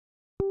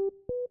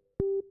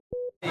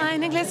Hi,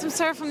 Nicholas. I'm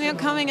Sarah from The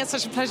Upcoming. It's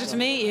such a pleasure to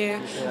meet you.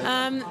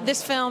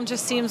 This film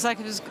just seems like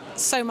it was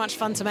so much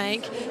fun to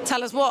make.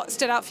 Tell us what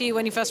stood out for you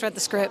when you first read the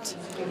script.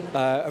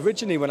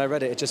 Originally, when I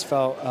read it, it just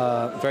felt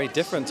very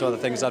different to other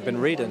things I'd been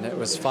reading. It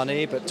was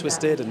funny, but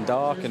twisted and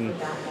dark, and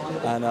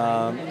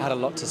had a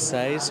lot to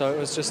say. So it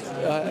was just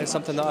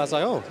something that I was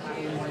like, oh,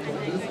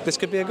 this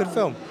could be a good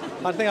film.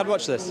 I think I'd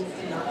watch this.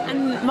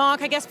 And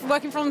Mark, I guess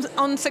working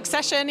on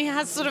Succession, he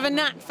has sort of a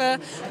knack for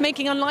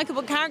making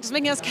unlikable characters,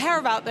 making us care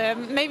about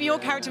them. Maybe your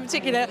character in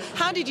particular.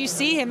 How did you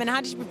see him, and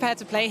how did you prepare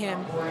to play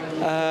him?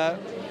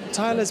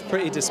 Tyler's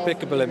pretty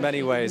despicable in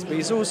many ways, but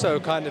he's also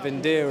kind of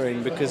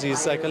endearing because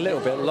he's like a little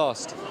bit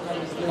lost.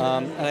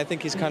 And I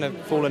think he's kind of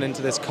fallen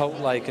into this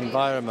cult-like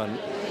environment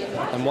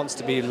and wants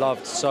to be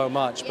loved so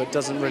much, but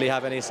doesn't really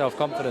have any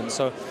self-confidence.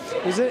 So,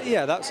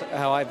 yeah, that's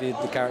how I viewed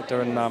the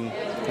character.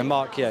 And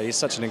Mark, yeah, he's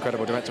such an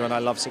incredible director, and I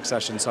love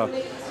Succession. So,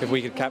 if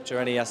we could capture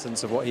any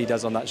essence of what he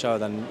does on that show,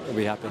 then we'll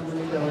be happy.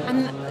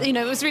 And you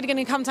know, it was really going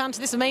to come down to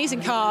this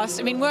amazing cast.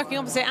 I mean, working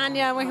opposite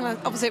Anya, working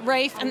opposite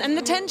Rafe, and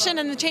the tension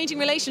and the changing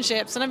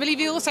relationships. And I believe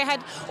you also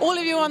had all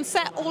of you on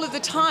set all of the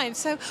time.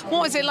 So,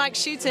 what was it like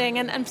shooting,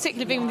 and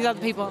particularly being with these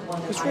other people?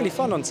 It was really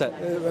fun on set.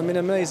 I mean,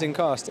 amazing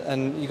cast,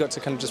 and you got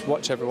to kind of just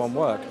watch everyone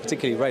work,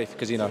 particularly Rafe,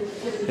 because, you know,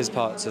 his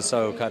parts are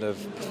so kind of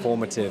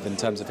performative in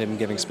terms of him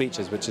giving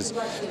speeches, which is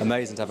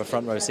amazing to have a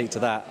front row seat to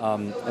that.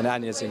 And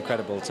Anya's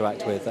incredible to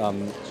act with,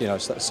 you know,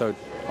 so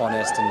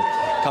honest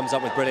and comes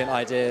up with brilliant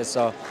ideas.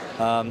 So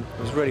it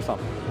was really fun.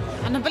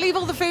 And I believe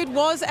all the food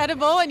was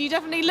edible, and you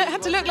definitely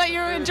had to look like you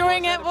were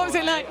enjoying it. What was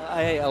it like?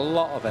 I ate a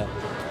lot of it.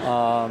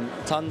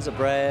 Tons of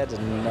bread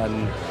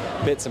and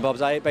bits and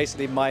bobs. I ate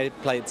basically my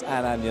plates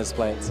and Anya's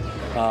plates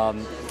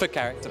for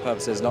character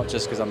purposes, not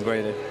just because I'm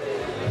greedy.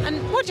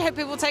 And what do you hope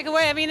people take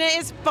away? I mean, it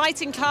is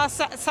biting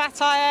class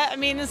satire. I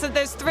mean,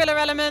 there's thriller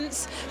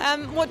elements.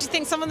 What do you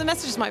think some of the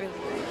messages might be?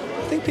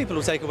 I think people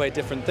will take away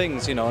different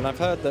things, you know, and I've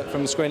heard that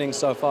from screenings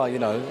so far, you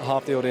know,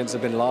 half the audience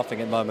have been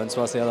laughing at moments,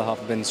 whilst the other half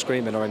have been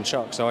screaming or in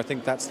shock. So I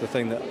think that's the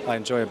thing that I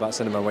enjoy about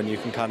cinema, when you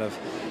can kind of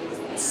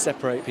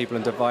separate people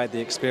and divide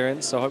the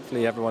experience. So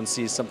hopefully everyone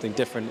sees something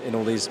different in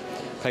all these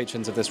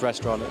patrons of this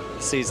restaurant,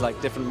 sees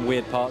like different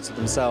weird parts of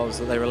themselves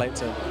that they relate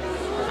to.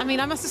 I mean,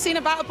 I must have seen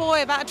About a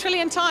Boy about 1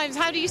 trillion times.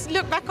 How do you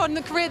look back on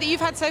the career that you've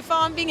had so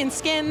far, and being in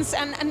Skins,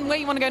 and where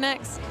you want to go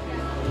next?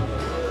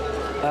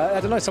 I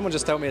don't know, someone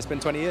just told me it's been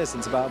 20 years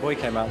since About a Boy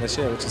came out this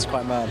year, which is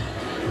quite mad.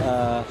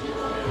 I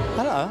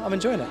don't know, I'm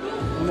enjoying it.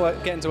 I'm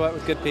getting to work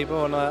with good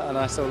people, and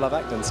I still love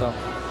acting, so.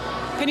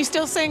 Can you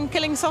still sing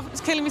Killing Me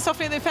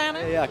Softly at the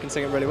piano? Yeah, I can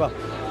sing it really well.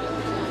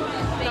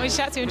 Let me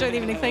chat to you. Enjoy the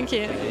evening. Thank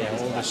you. Yeah,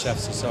 all the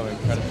chefs are so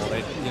incredible.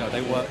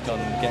 They worked on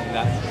getting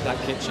that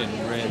kitchen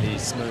really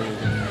smooth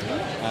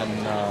and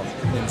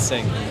in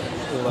sync.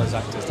 All those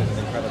actors did an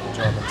incredible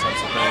job in terms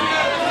of very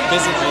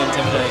physically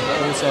intimidating,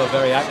 but also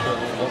very accurate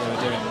with what they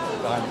were doing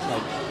behind,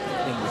 like,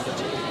 in the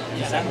kitchen.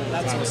 Yeah,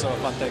 that's also a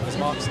fun thing, because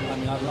Mark's, I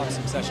mean, I love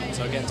Succession,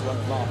 so getting to work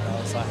with Mark,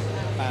 I was like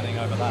fanning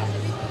over that.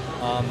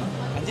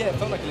 And yeah, it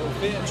felt like a little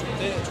theatre treat,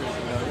 you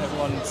know,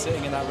 everyone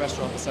sitting in that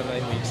restaurant for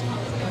 7-8 weeks,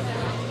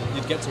 and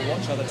you'd get to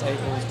watch other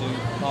tables do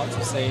parts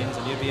of scenes,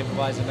 and you'd be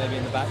improvising maybe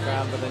in the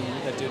background, but then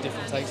they'd do a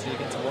different take, so you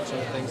get to watch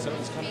other things. So it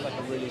was kind of like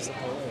a really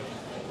supportive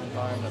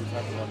environment for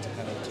everyone to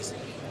kind of just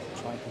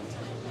try things.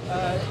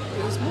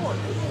 It was more,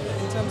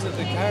 in terms of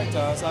the character,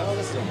 I was like, oh,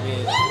 this is a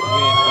weird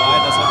guy.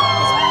 There's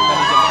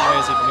many different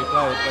ways he can be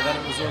played, but then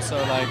it was also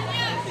like,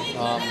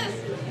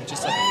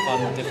 just like a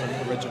fun,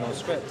 different, original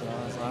script, and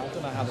I was like, I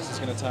don't know how this is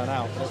going to turn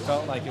out, but it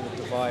felt like it would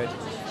divide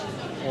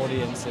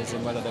audiences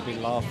in whether they'd be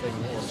laughing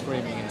or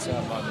screaming in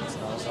certain moments,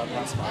 and I was like,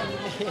 that's fine.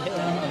 I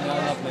mean,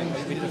 I love him.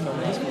 We did a film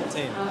when he was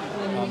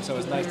 14, so it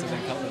was nice to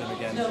link up with him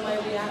again,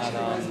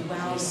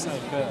 and he's so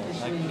good.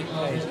 Like, Nick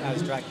Cage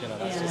as Dracula,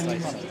 that's just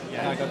like,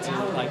 and I got to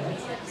like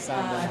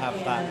stand and have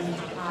that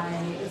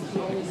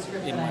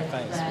in my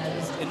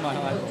face, in my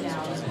eyeballs,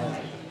 which was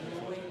amazing.